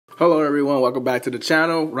Hello everyone, welcome back to the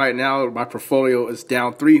channel. Right now my portfolio is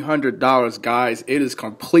down $300, guys. It is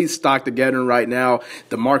complete Stockaggedon right now.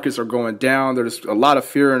 The markets are going down. There's a lot of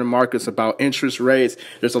fear in the markets about interest rates.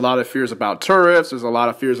 There's a lot of fears about tariffs. There's a lot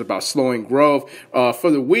of fears about slowing growth.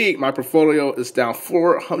 For the week, my portfolio is down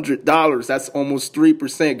 $400. That's almost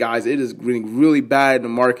 3%, guys. It is getting really bad in the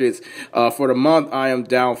markets. For the month, I am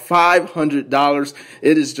down $500.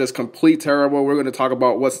 It is just complete terrible. We're going to talk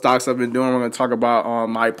about what stocks I've been doing. We're going to talk about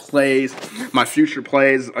my plays, my future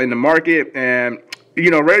plays in the market. And,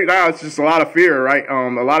 you know, right now it's just a lot of fear, right?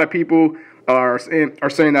 A lot of people are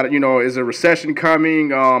saying that, you know, is a recession coming?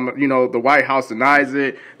 You know, the White House denies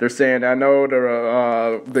it. They're saying, I know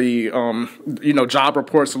you know, job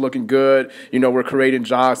reports are looking good. You know, we're creating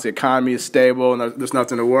jobs. The economy is stable, and there's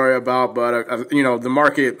nothing to worry about. But you know, the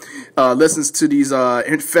market listens to these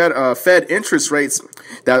Fed interest rates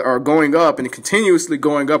that are going up and continuously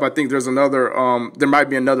going up. I think there's another, there might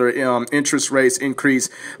be another interest rates increase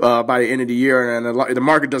by the end of the year, and the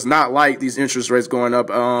market does not like these interest rates going up.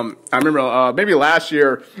 I remember maybe last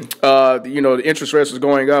year, you know, the interest rates was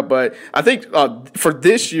going up, but I think for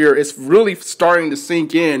this year, it's really starting to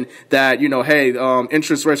sink in that, you know, hey,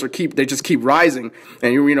 interest rates they just keep rising,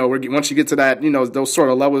 and you know, once you get to that, you know, those sort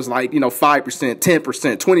of levels like, you know, 5%,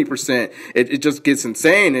 10%, 20%, it just gets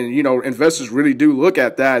insane, and you know, investors really do look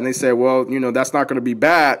at that and they say, well, you know, that's not going to be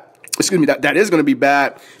bad. Excuse me, that is going to be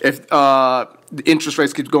bad if the interest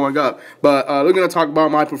rates keep going up. But we're going to talk about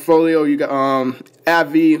my portfolio. You got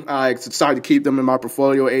AbbVie. I decided to keep them in my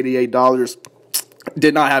portfolio, $88.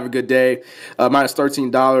 Did not have a good day. Minus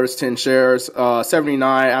 $13, 10 shares,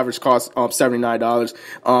 79, average cost $79.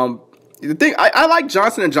 The thing, I like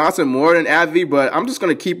Johnson & Johnson more than AbbVie, but I'm just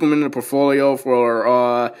going to keep them in the portfolio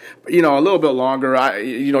for, you know, a little bit longer.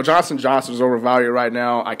 You know, Johnson & Johnson is overvalued right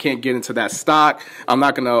now. I can't get into that stock. I'm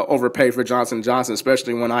not going to overpay for Johnson & Johnson,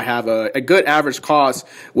 especially when I have a good average cost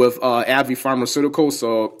with AbbVie Pharmaceuticals.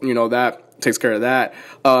 So, you know, that takes care of that.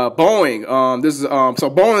 Boeing. So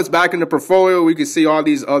Boeing is back in the portfolio. We can see all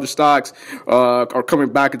these other stocks are coming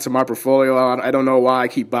back into my portfolio. I don't know why I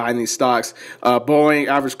keep buying these stocks. Boeing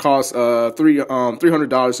average cost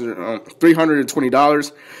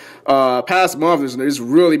 $320. Past month, it's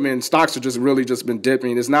really been, stocks have just been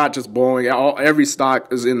dipping. It's not just Boeing. Every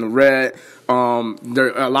stock is in the red.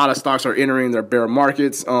 A lot of stocks are entering their bear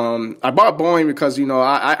markets. I bought Boeing because, you know,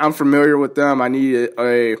 I'm familiar with them. I needed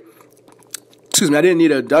I didn't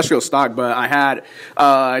need an industrial stock, but I had,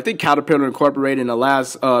 I think Caterpillar Incorporated in the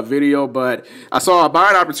last video, but I saw a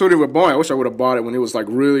buying opportunity with Boeing. I wish I would have bought it when it was like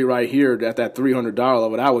really right here at that $300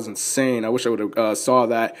 level. That was insane. I wish I would have saw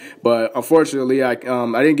that, but unfortunately, I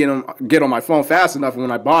didn't get on my phone fast enough. And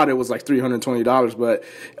when I bought it, it was like $320, but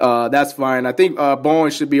that's fine. I think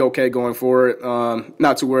Boeing should be okay going forward.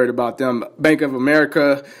 Not too worried about them. Bank of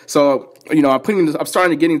America. So, you know, I'm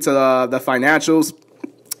starting to get into the financials.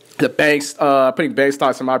 The banks, putting bank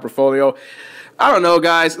stocks in my portfolio. I don't know,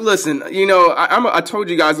 guys. Listen, you know, I told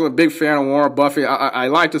you guys I'm a big fan of Warren Buffett. I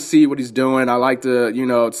like to see what he's doing. I like to, you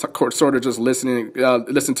know, sort of just listen to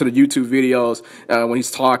the YouTube videos when he's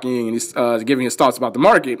talking and he's giving his thoughts about the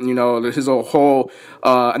market. You know, his whole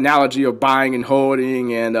analogy of buying and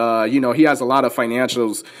holding, and you know, he has a lot of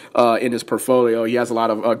financials in his portfolio. He has a lot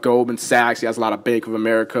of Goldman Sachs. He has a lot of Bank of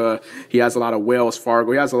America. He has a lot of Wells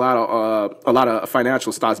Fargo. He has a lot of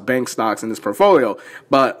financial stocks, bank stocks in his portfolio.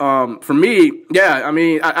 But for me, yeah, I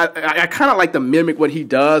mean, I kind of like to mimic what he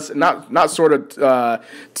does, not sort of to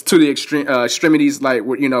the extremities, like,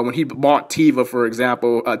 you know, when he bought Teva, for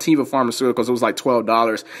example, Teva Pharmaceuticals, it was like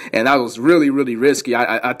 $12, and that was really, really risky.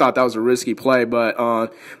 I thought that was a risky play, but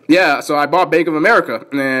yeah, so I bought Bank of America,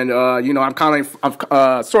 and you know, I'm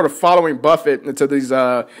sort of following Buffett into these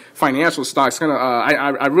financial stocks. Kind of,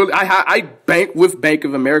 I bank with Bank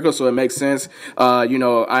of America, so it makes sense. You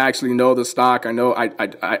know, I actually know the stock. I know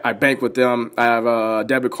I bank with them. I have a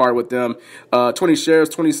debit card with them. 20 shares,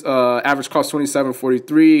 average cost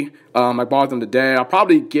 $27.43. I bought them today. I'll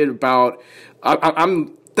probably get about, I'm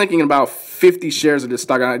thinking about 50 shares of this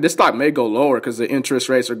stock. This stock may go lower because the interest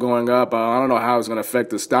rates are going up. I don't know how it's going to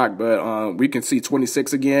affect the stock, but we can see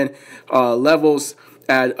 26 again. Levels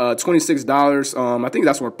at $26. I think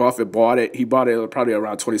that's where Buffett bought it. He bought it probably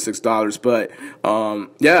around $26. But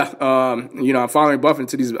yeah, you know, I'm following Buffett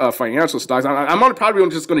into these financial stocks. I'm probably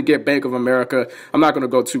just going to get Bank of America. I'm not going to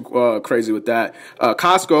go too crazy with that.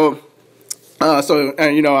 Costco.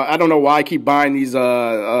 You know, I don't know why I keep buying these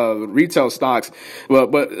retail stocks,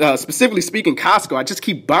 but specifically speaking, Costco, I just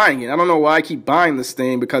keep buying it. I don't know why I keep buying this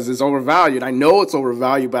thing, because it's overvalued. I know it's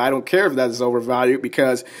overvalued, but I don't care if that is overvalued,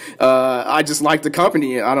 because I just like the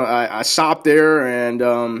company. I shop there, and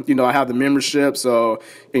you know, I have the membership, so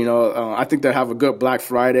you know, I think they have a good Black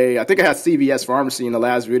Friday. I think I had CVS Pharmacy in the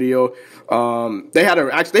last video. They had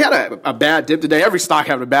a bad dip today. Every stock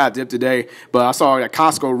had a bad dip today, but I saw that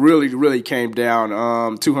Costco really came down,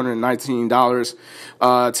 $219.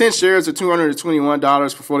 10 shares at $221.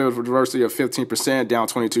 Portfolio diversity of 15%, down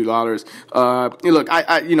 $22. Look,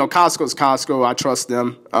 you know, Costco's Costco. I trust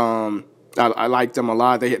them. I like them a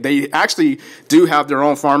lot. They actually do have their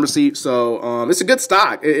own pharmacy, so it's a good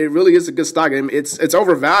stock. It really is a good stock. It's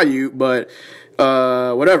overvalued, but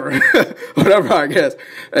whatever, whatever. I guess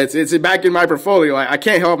it's back in my portfolio. I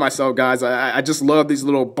can't help myself, guys. I just love these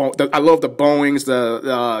little. I love the Boeings,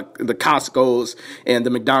 the Costco's, and the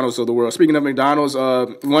McDonald's of the world. Speaking of McDonald's,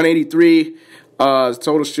 183.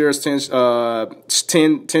 Total shares, 10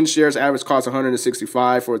 shares, average cost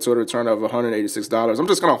 165 for a total return of $186. I'm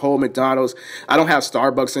just going to hold McDonald's. I don't have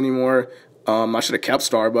Starbucks anymore. I should have kept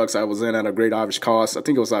Starbucks. I was in at a great average cost. I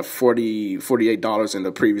think it was like $48 in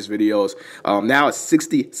the previous videos. Now it's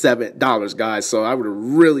 $67, guys. So I would have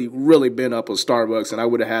really been up on Starbucks, and I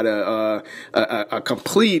would have had a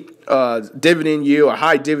complete dividend yield, a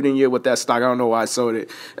high dividend yield with that stock. I don't know why I sold it.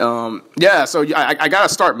 Yeah, so I got to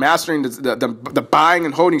start mastering the buying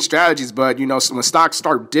and holding strategies. But you know, so when stocks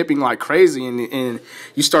start dipping like crazy, and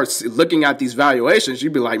you start looking at these valuations,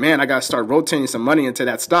 you'd be like, man, I got to start rotating some money into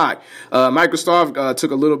that stock. Microsoft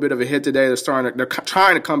took a little bit of a hit today. They're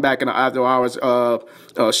trying to come back in the after hours.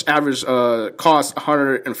 Average cost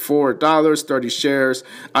 $104, 30 shares.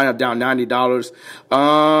 I am down $90.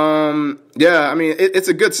 Yeah, I mean, it's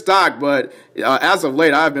a good stock, but as of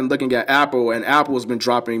late, I've been looking at Apple, and Apple has been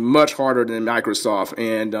dropping much harder than Microsoft.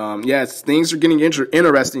 And yes, things are getting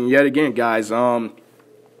interesting yet again, guys.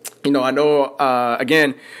 You know, I know,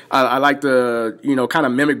 again, I like to, you know, kind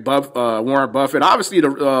of mimic Warren Buffett. Obviously,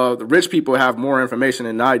 the rich people have more information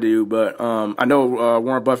than I do, but I know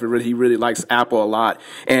Warren Buffett, he really likes Apple a lot,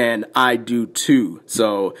 and I do too.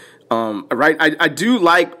 So, right, I do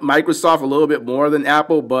like Microsoft a little bit more than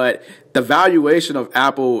Apple, but the valuation of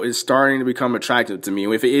Apple is starting to become attractive to me.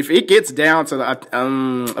 If it gets down to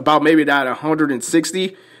about maybe that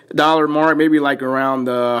 $160 mark, maybe like around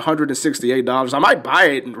the $168, I might buy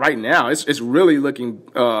it right now. It's really looking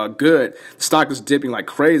good. The stock is dipping like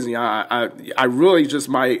crazy. I really just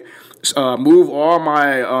might move all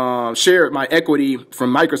my my equity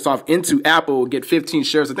from Microsoft into Apple, get 15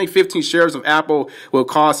 shares. I think 15 shares of Apple will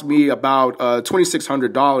cost me about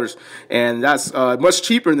 $2,600, and that's much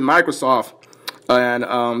cheaper than Microsoft. And,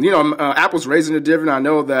 you know, Apple's raising the dividend. I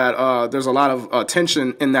know that there's a lot of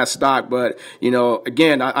tension in that stock, but, you know,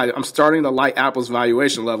 again, I'm starting to like Apple's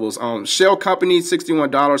valuation levels. Shell Company,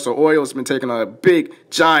 $61. So oil has been taking a big,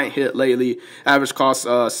 giant hit lately. Average cost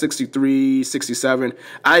 $63, $67.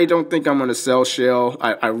 I don't think I'm going to sell Shell.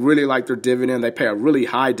 I really like their dividend. They pay a really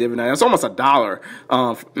high dividend. It's almost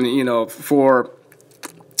 $1, you know, for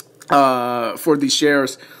these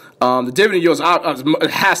shares. The dividend yield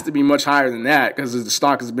has to be much higher than that, because the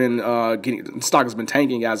stock has been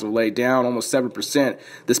tanking as of late, down almost 7%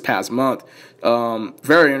 this past month.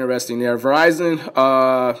 Very interesting there. Verizon,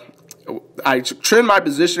 I trimmed my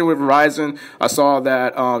position with Verizon. I saw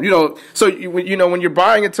that, you know, so you know, when you're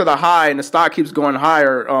buying into the high and the stock keeps going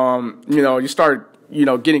higher, you know, you start, you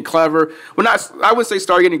know, getting clever. Well, I would say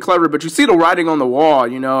start getting clever, but you see the writing on the wall.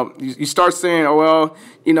 You know, you start saying, oh, well,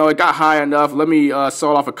 you know, it got high enough. Let me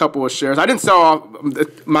sell off a couple of shares. I didn't sell off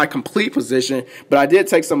my complete position, but I did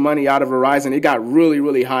take some money out of Verizon. It got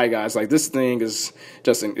really high, guys. Like, this thing is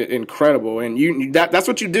just incredible. And that's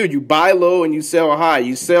what you do. You buy low and you sell high.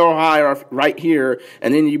 You sell high right here,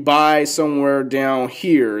 and then you buy somewhere down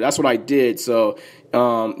here. That's what I did. So,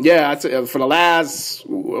 yeah, for the last,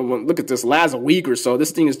 look at this, last week or so,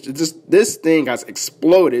 this thing has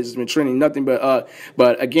exploded. It's been trending nothing but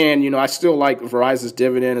again, you know, I still like Verizon's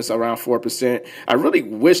dividend. It's around 4%. I really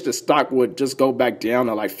wish the stock would just go back down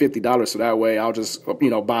to like $50, so that way I'll just, you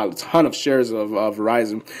know, buy a ton of shares of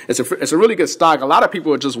Verizon. It's a really good stock. A lot of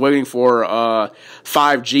people are just waiting for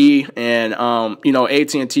 5G, and you know,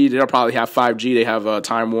 AT&T, they'll probably have 5G. They have a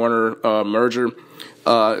Time Warner merger.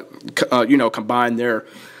 You know, combined there.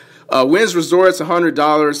 Wynn Resorts,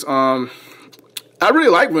 $100. I really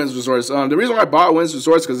like Wynn Resorts. The reason why I bought Wynn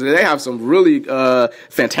Resorts because they have some really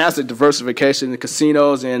fantastic diversification in the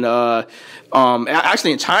casinos, and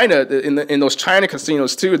actually in China, in those China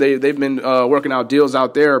casinos too, they've been working out deals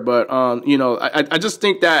out there. But I just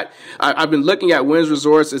think that I've been looking at Wynn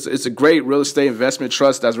Resorts. It's a great real estate investment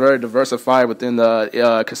trust that's very diversified within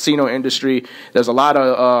the casino industry. There's a lot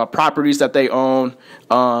of properties that they own.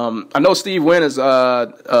 I know Steve Wynn is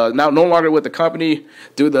now no longer with the company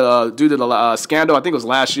due to the scandal. I think it was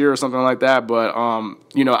last year or something like that. But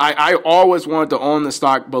I always wanted to own the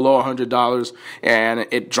stock below $100, and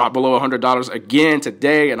it dropped below $100 again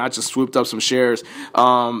today, and I just swooped up some shares.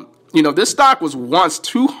 This stock was once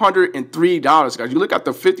 $203, guys. You look at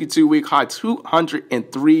the 52-week high,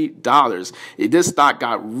 $203. This stock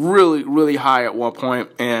got really, really high at one point.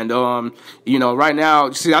 And, right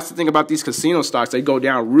now, see, that's the thing about these casino stocks. They go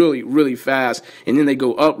down really, really fast, and then they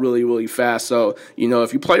go up really, really fast. So,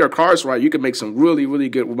 if you play your cards right, you can make some really, really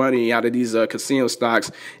good money out of these casino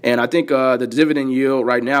stocks. And I think the dividend yield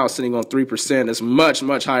right now is sitting on 3%. It's much,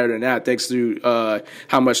 much higher than that, thanks to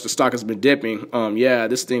how much the stock has been dipping.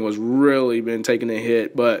 This thing was really been taking a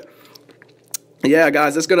hit, but yeah,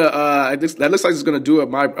 guys, that's gonna that looks like it's gonna do it.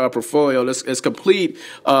 My portfolio. It's complete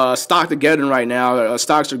Stockaggedon right now.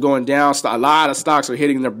 Stocks are going down. A lot of stocks are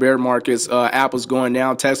hitting their bear markets. Apple's going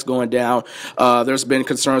down. Tech's going down. There's been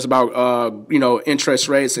concerns about interest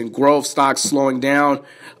rates and growth stocks slowing down.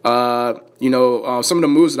 Some of the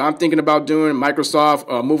moves that I'm thinking about doing,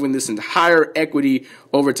 Microsoft moving this entire equity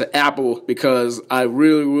over to Apple because I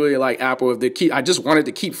really, really like Apple. I just want it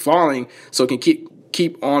to keep falling so it can keep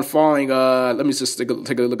on falling. Let me just take a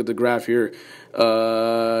look at the graph here.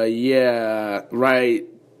 Right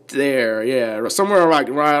there, yeah, somewhere right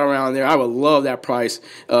around there. I would love that price.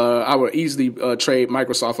 I would easily trade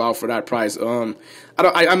Microsoft out for that price.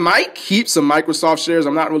 I might keep some Microsoft shares.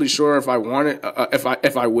 I'm not really sure if I want it,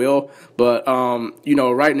 if I will. But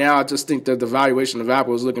right now I just think that the valuation of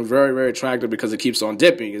Apple is looking very, very attractive because it keeps on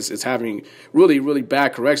dipping. It's having really, really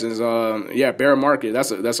bad corrections. Bear market.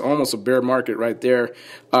 That's almost a bear market right there.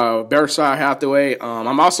 Berkshire Hathaway.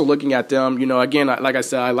 I'm also looking at them. Again, like I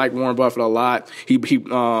said, I like Warren Buffett a lot.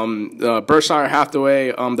 Berkshire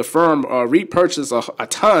Hathaway. The firm repurchased a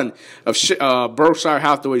ton of Berkshire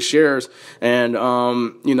Hathaway shares, and I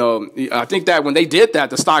think that when they did that,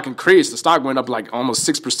 the stock increased. The stock went up like almost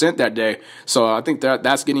 6% that day. So I think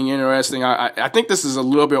that's getting interesting. I think this is a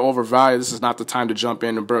little bit overvalued. This is not the time to jump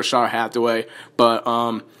into Berkshire Hathaway. But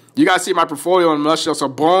you guys see my portfolio in nutshell. So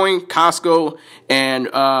Boeing, Costco,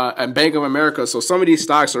 and Bank of America. So some of these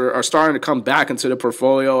stocks are starting to come back into the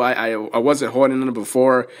portfolio. I wasn't holding them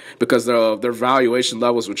before because their valuation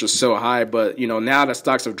levels were just so high. But now that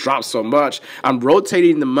stocks have dropped so much, I'm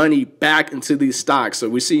rotating the money back into these stocks. So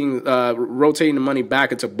we're seeing rotating the money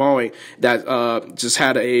back into Boeing that just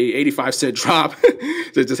had a 85-cent drop.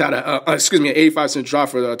 They just had an 85-cent drop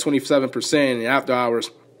for 27% in after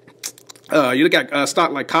hours. You look at a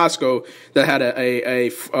stock like Costco that had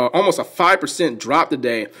almost a 5% drop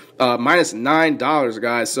today, minus $9,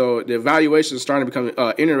 guys. So the valuation is starting to become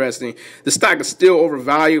interesting. The stock is still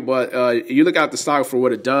overvalued, but you look at the stock for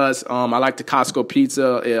what it does. I like the Costco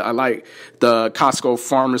pizza. I like the Costco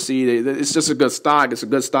pharmacy. It's just a good stock. It's a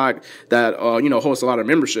good stock that hosts a lot of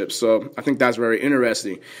memberships. So I think that's very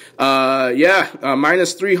interesting.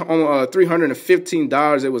 Minus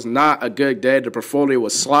 $315. It was not a good day. The portfolio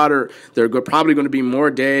was slaughtered. There are probably going to be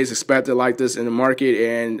more days expected like this in the market,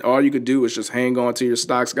 and all you could do is just hang on to your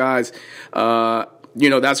stocks, guys.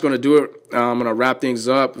 That's going to do it. I'm going to wrap things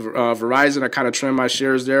up. Verizon, I kind of trimmed my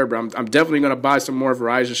shares there, but I'm definitely going to buy some more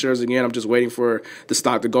Verizon shares again. I'm just waiting for the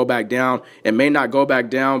stock to go back down. It may not go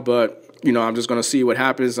back down, but I'm just going to see what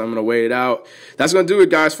happens. I'm going to wait it out. That's going to do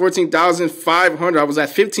it, guys. 14,500. I was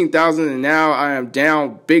at 15,000, and now I am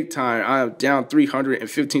down big time. I am down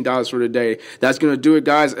 $315 for the day. That's going to do it,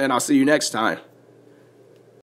 guys, and I'll see you next time.